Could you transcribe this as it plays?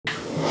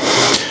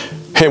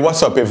Hey,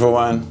 what's up,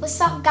 everyone? What's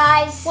up,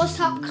 guys? What's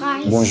up,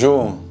 guys?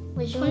 Bonjour.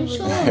 Bonjour.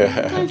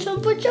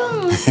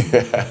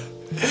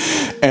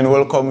 And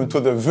welcome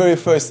to the very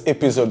first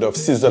episode of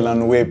Sizzle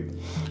and Whip.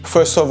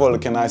 First of all,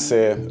 can I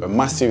say a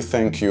massive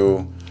thank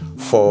you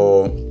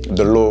for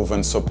the love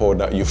and support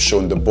that you've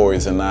shown the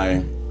boys and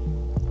I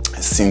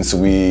since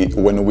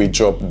when we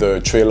dropped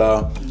the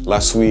trailer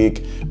last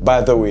week.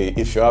 By the way,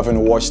 if you haven't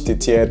watched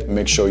it yet,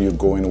 make sure you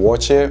go and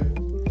watch it.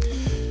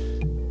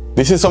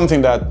 This is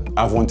something that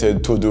I've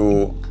wanted to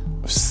do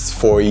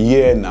for a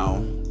year now,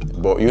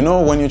 but you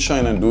know when you're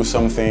trying to do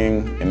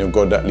something and you've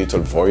got that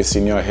little voice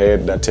in your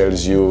head that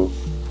tells you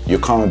you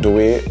can't do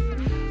it,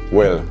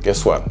 well,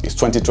 guess what? It's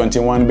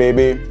 2021,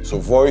 baby. So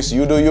voice,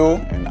 you do you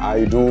and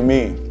I do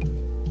me.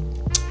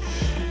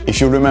 If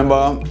you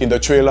remember in the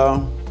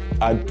trailer,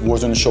 I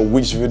wasn't sure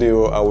which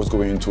video I was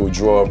going to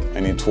drop,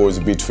 and it was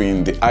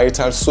between the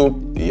ital soup,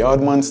 the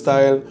Yardman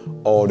style,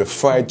 or the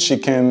fried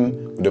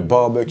chicken with the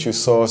barbecue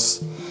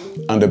sauce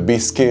and the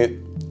biscuit,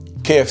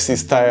 KFC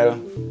style.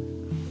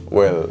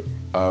 Well,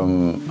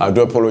 I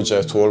do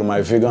apologize to all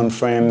my vegan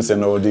friends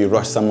and all the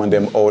Rastaman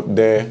them out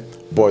there,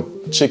 but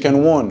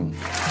chicken won.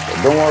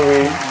 But don't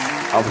worry,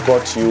 I've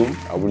got you.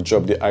 I will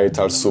drop the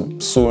ital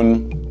soup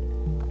soon.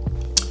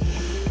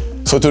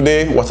 So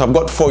today, what I've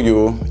got for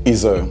you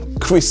is a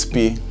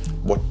crispy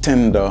but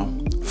tender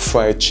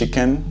fried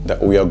chicken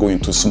that we are going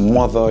to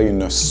smother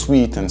in a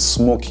sweet and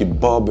smoky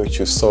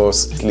barbecue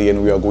sauce,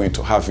 and we are going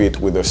to have it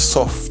with a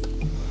soft,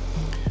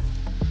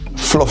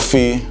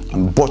 fluffy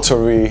and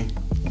buttery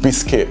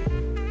biscuit.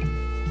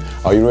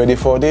 Are you ready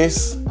for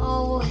this?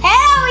 Oh,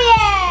 hell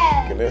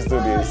yeah! Okay, let's do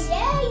this.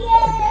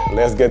 Yeah. Okay,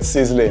 let's get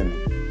sizzling.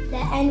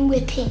 And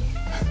whipping.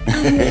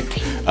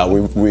 Are we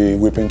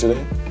whipping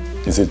today?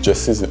 Is it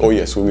just sizzling? Oh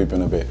yes, we're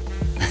whipping a bit.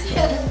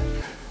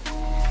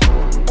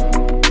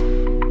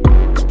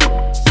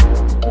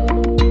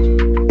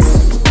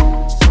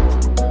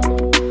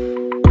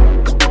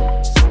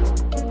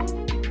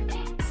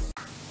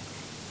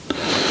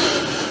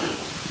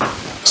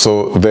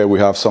 So there we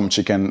have some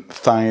chicken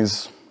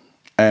thighs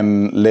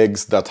and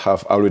legs that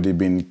have already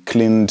been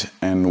cleaned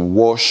and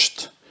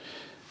washed.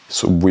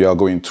 So we are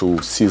going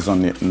to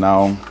season it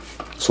now.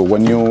 So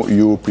when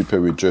you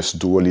prepare it, just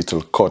do a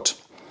little cut.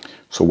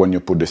 So when you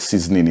put the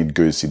seasoning, it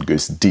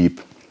goes deep.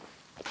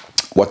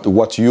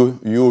 What you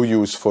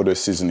use for the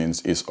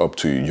seasonings is up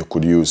to you. You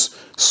could use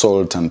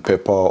salt and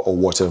pepper or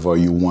whatever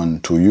you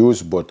want to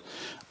use, but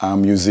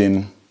I'm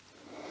using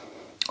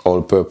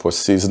all-purpose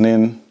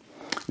seasoning.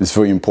 It's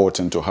very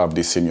important to have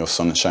this in your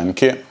sunshine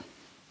kit.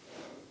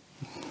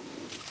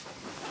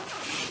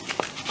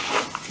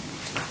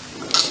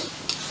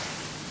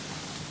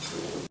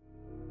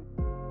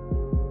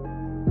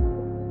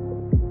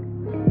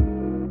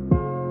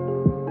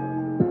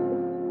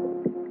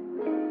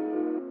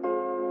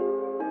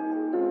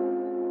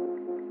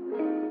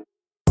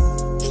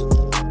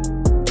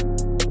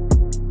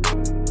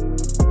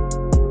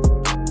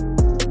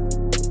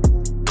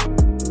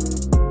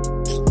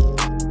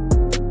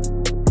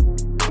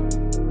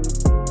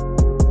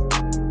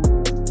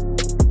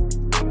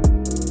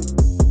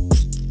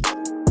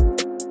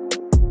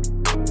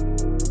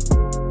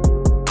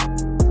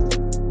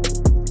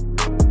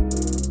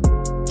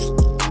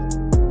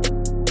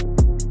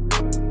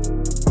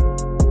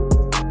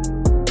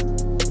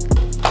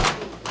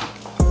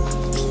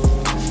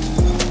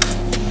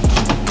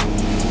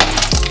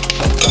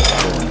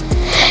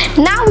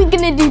 Now we're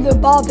gonna do the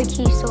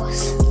barbecue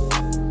sauce.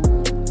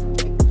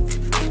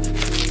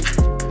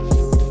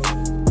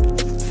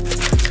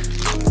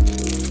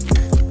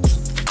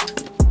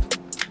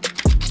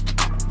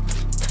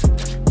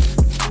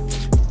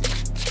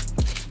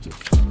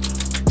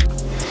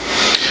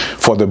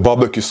 For the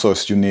barbecue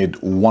sauce, you need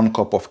 1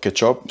 cup of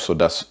ketchup, so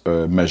that's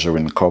a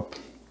measuring cup.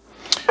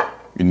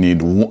 You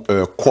need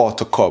a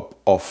 1/4 cup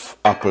of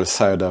apple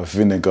cider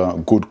vinegar,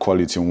 good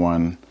quality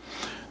one.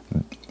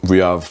 We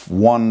have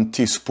 1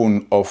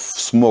 teaspoon of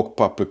smoked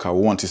paprika,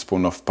 1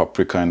 teaspoon of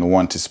paprika, and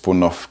 1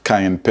 teaspoon of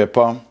cayenne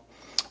pepper.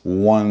 A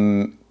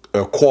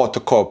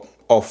 1/4 cup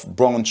of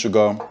brown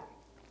sugar,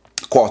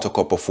 1/4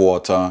 cup of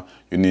water.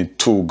 You need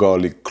 2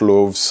 garlic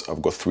cloves.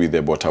 I've got 3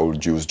 there, but I will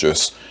use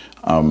just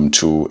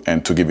 2,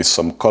 and to give it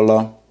some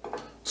color,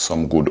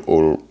 some good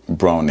old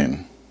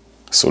browning.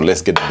 So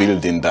let's get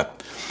building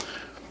that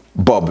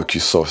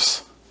barbecue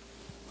sauce.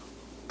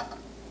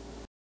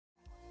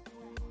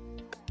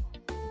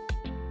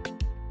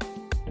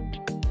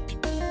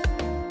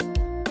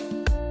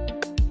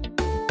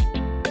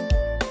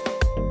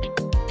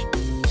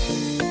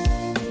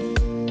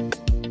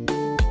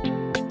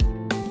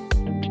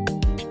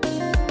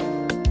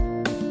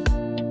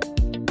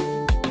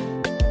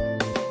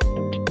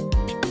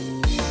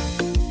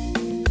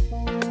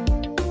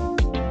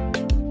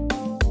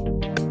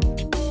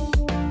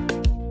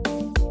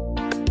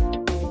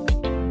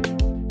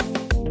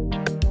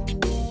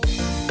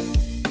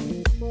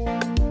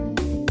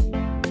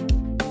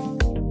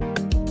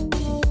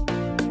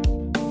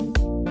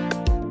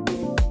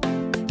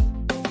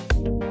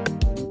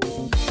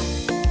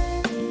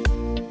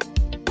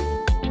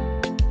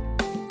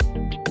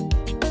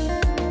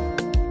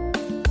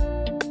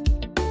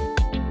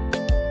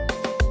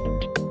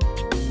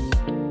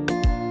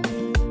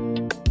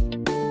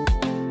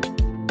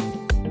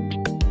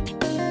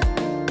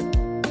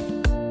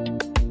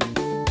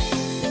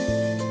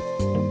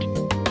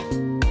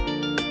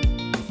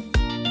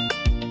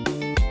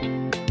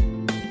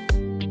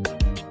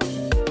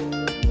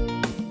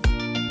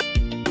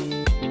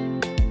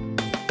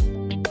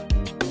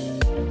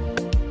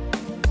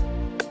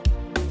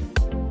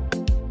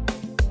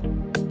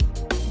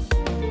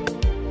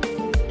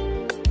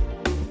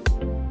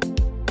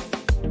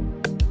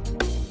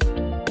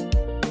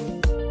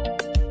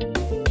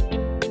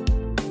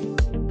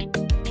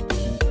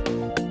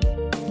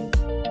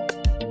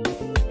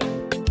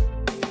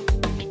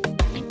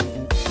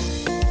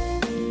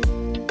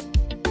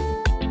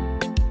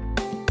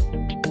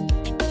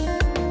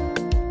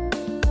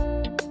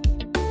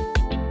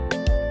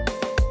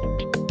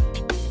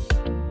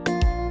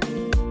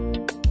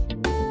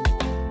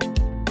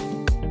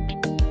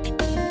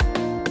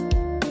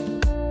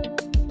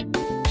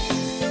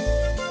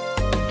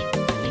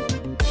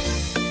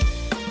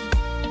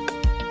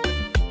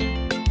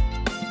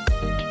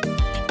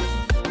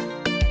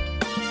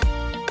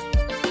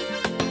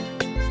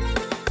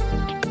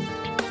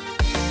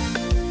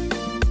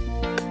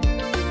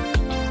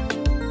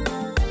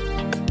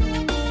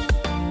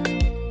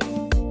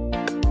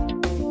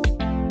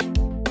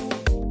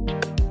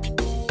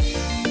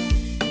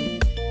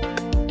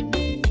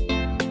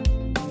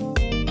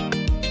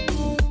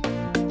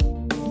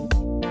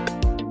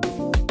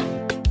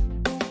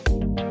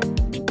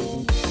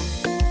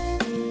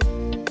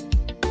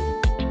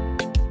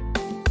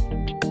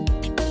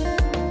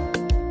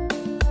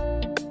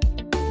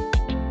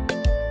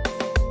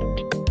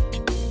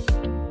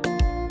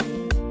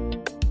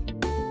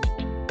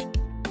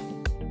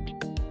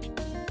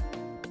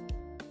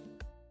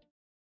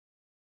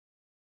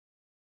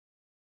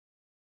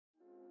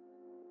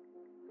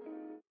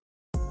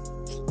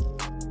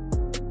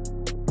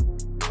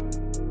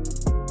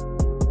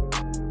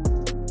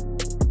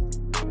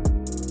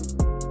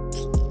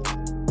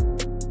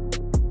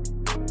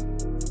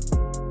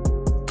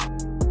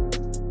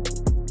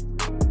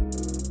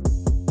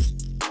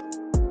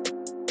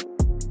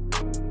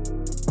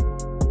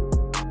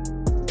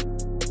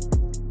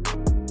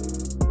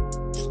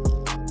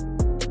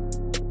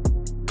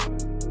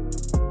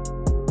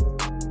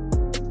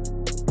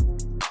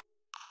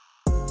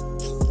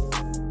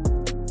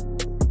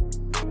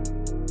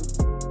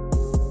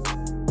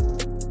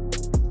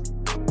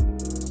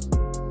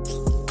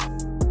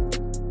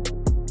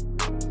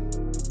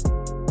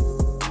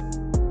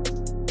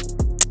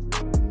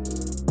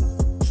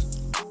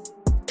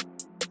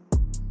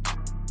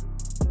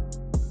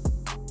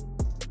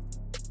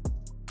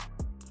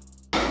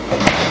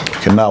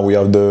 Okay, now we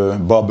have the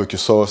barbecue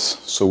sauce,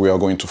 so we are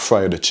going to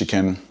fry the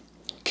chicken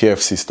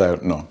KFC style.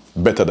 No,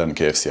 better than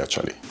KFC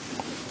actually.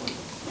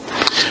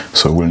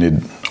 So we'll need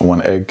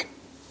 1 egg.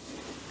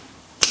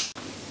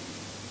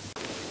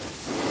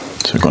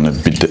 So we're gonna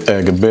beat the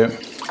egg a bit.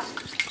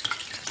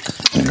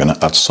 You're gonna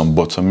add some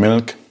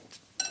buttermilk,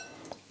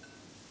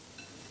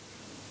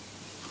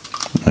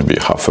 maybe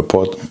half a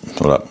pot,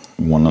 so that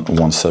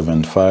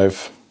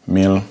 175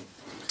 ml.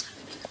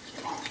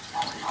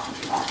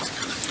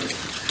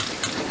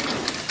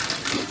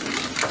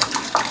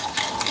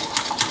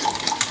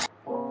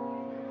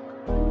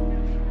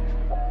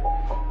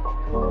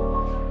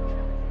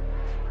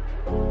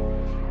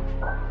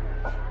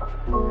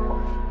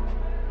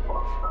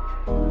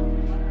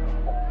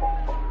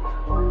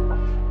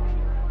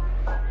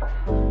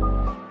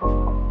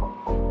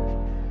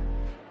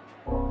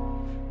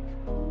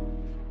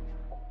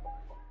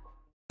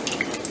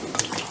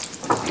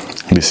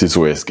 This is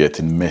where it's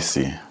getting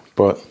messy,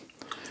 but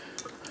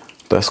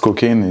that's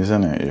cooking,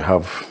 isn't it?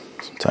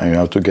 Sometimes you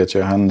have to get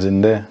your hands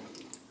in there.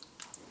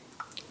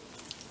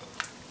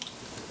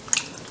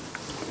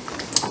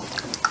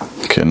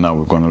 Okay, now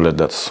we're gonna let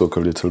that soak a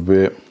little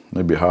bit,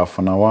 maybe half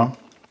an hour.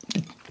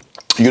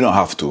 You don't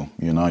have to,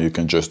 you know, you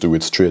can just do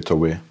it straight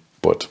away,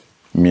 but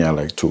me, I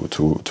like to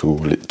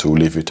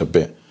leave it a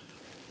bit.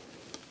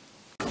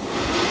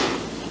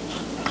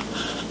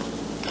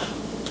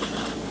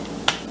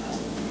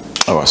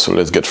 Alright, so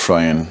let's get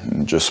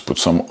frying. Just put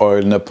some oil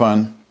in the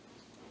pan.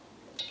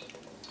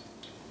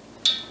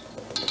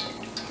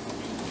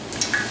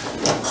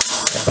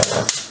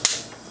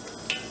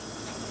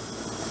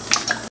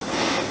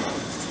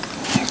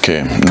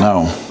 Okay,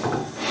 now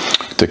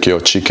take your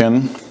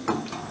chicken,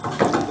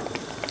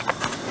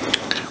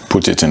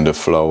 put it in the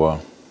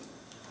flour.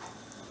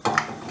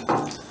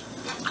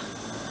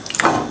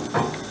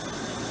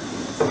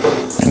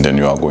 And then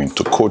you are going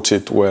to coat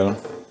it well.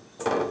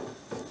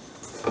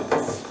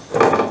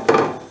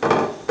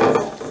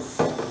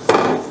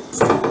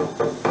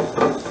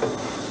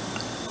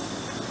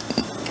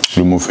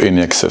 Remove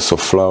any excess of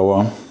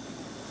flour.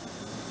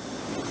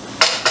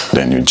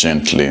 Then you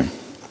gently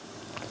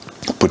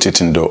put it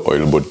in the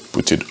oil, but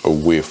put it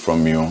away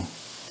from you.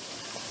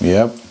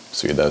 Yep,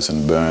 so it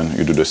doesn't burn.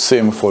 You do the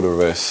same for the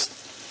rest.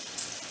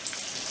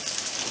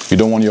 You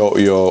don't want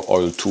your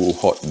oil too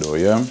hot though,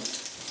 yeah?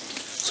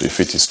 So if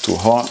it is too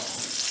hot,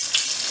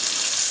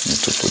 you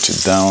need to put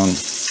it down.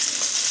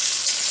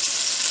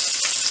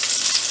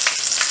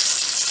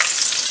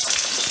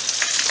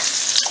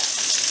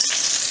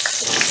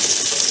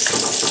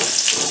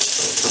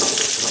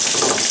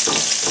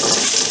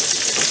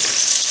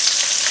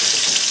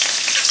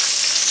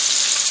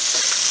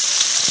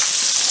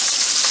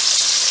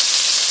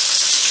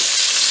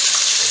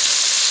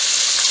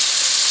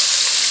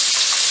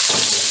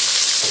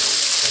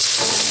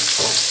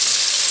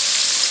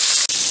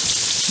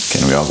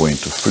 We are going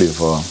to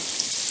flavor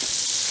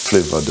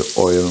the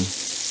oil.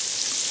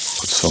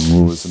 Put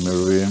some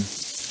rosemary,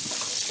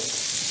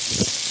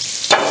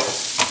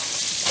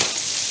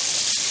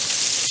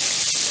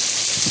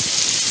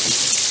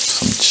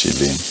 some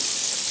chili,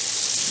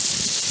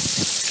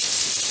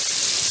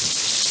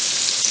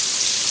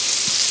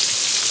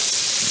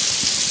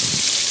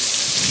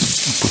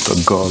 put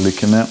a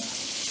garlic in it.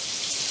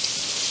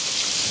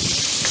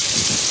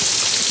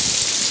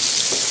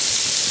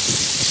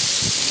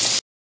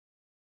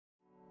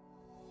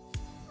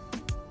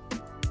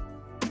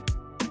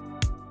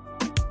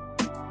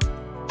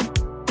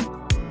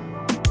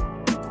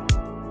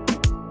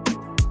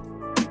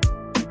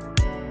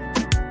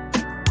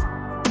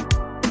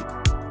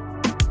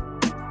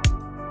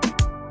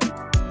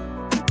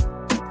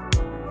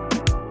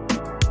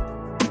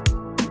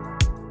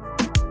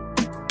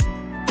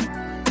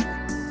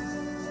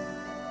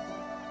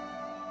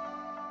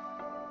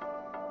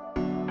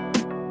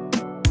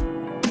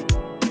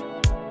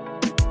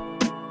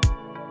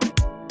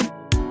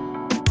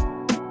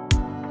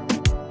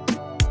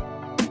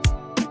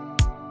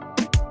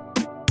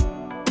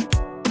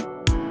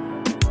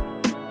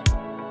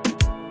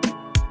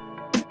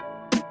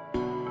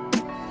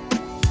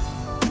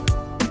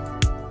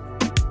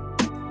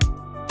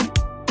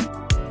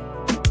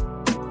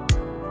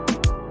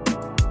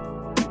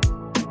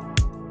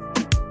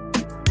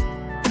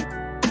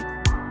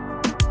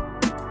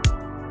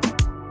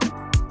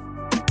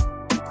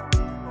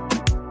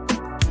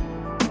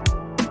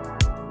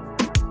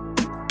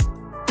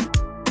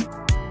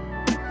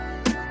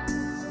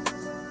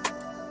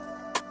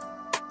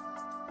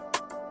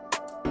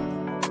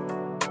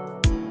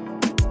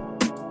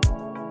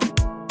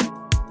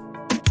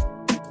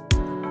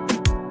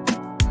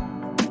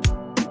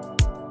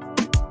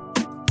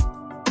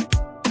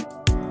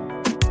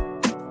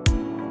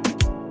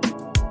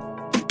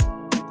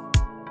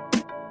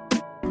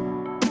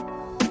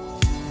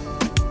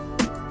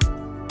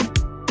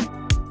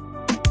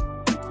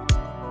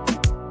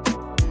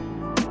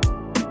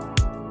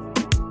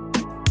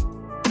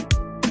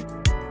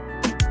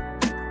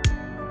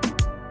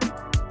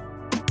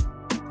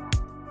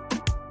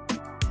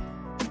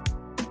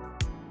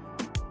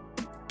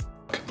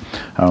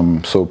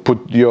 So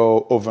put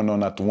your oven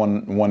on at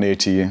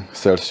 180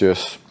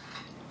 Celsius.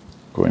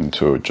 Going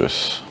to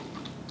just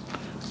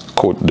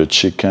coat the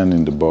chicken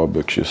in the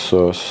barbecue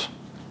sauce.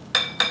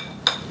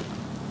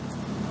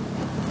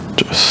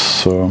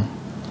 Just so.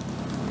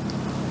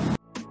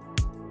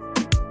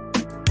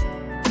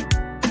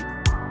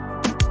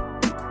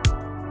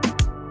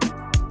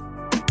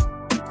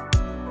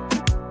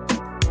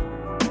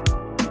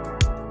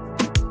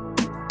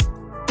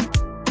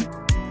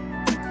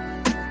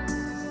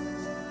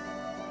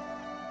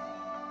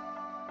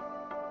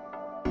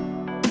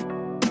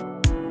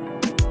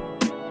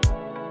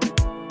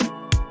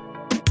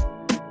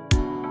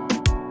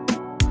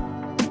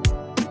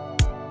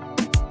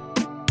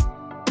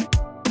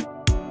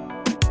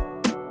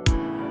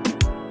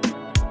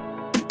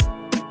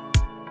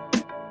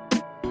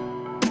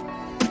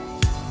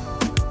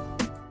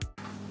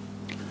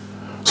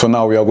 So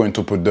now we are going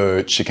to put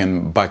the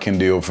chicken back in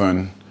the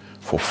oven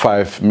for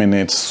 5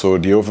 minutes. So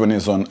the oven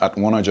is on at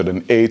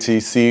 180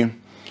 C.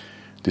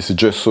 This is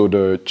just so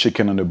the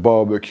chicken and the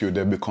barbecue,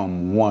 they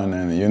become one,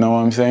 and you know what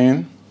I'm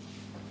saying?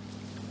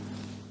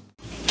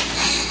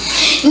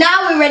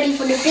 Now we're ready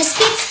for the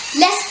biscuits.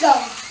 Let's go.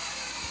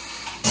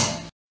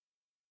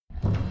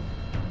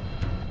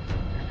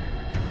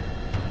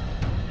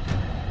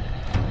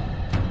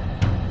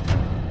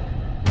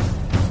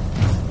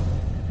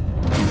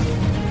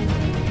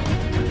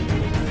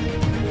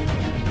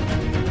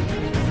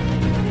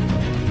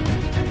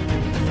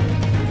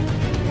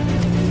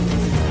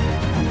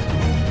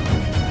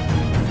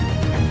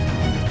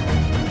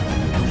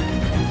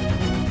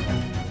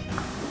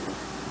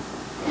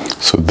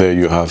 So there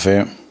you have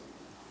it.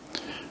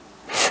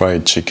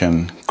 Fried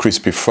chicken,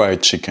 crispy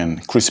fried chicken,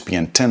 crispy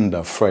and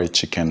tender fried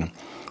chicken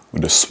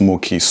with a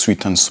smoky,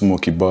 sweet and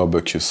smoky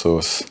barbecue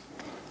sauce.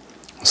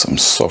 Some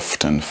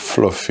soft and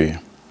fluffy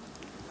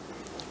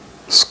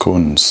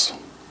scones.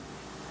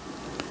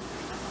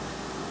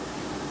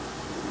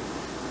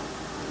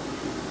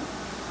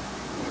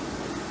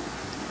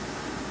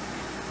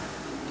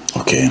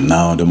 Okay,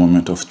 now the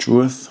moment of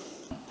truth.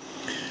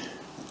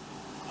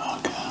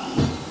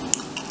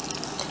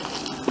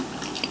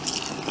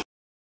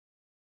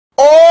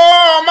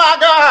 Oh my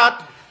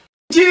God!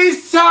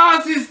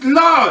 Jesus is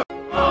Lord!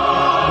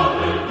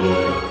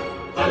 Hallelujah,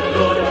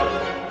 hallelujah,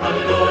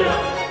 hallelujah,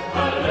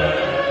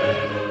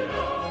 hallelujah.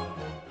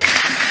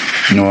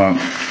 You know what?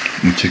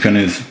 The chicken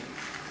is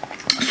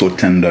so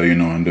tender, you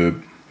know, and the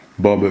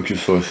barbecue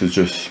sauce is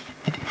just.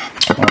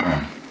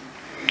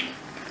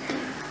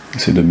 You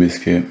see the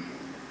biscuit?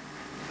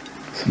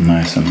 It's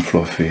nice and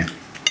fluffy.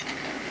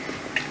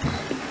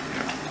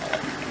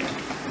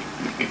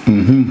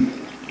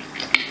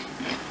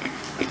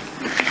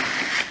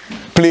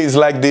 Please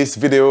like this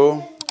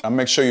video and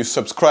make sure you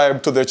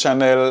subscribe to the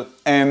channel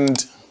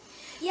and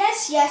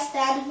Yes,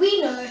 Dad,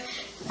 we know.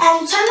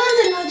 And turn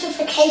on the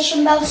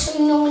notification bell so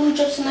you know when he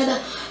drops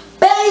another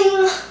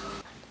bang.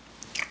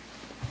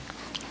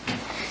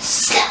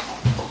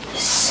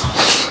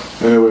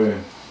 anyway,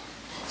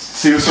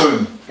 see you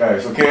soon,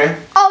 guys, okay?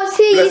 I'll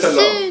see you Bless the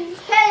Lord. soon.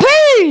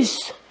 Peace!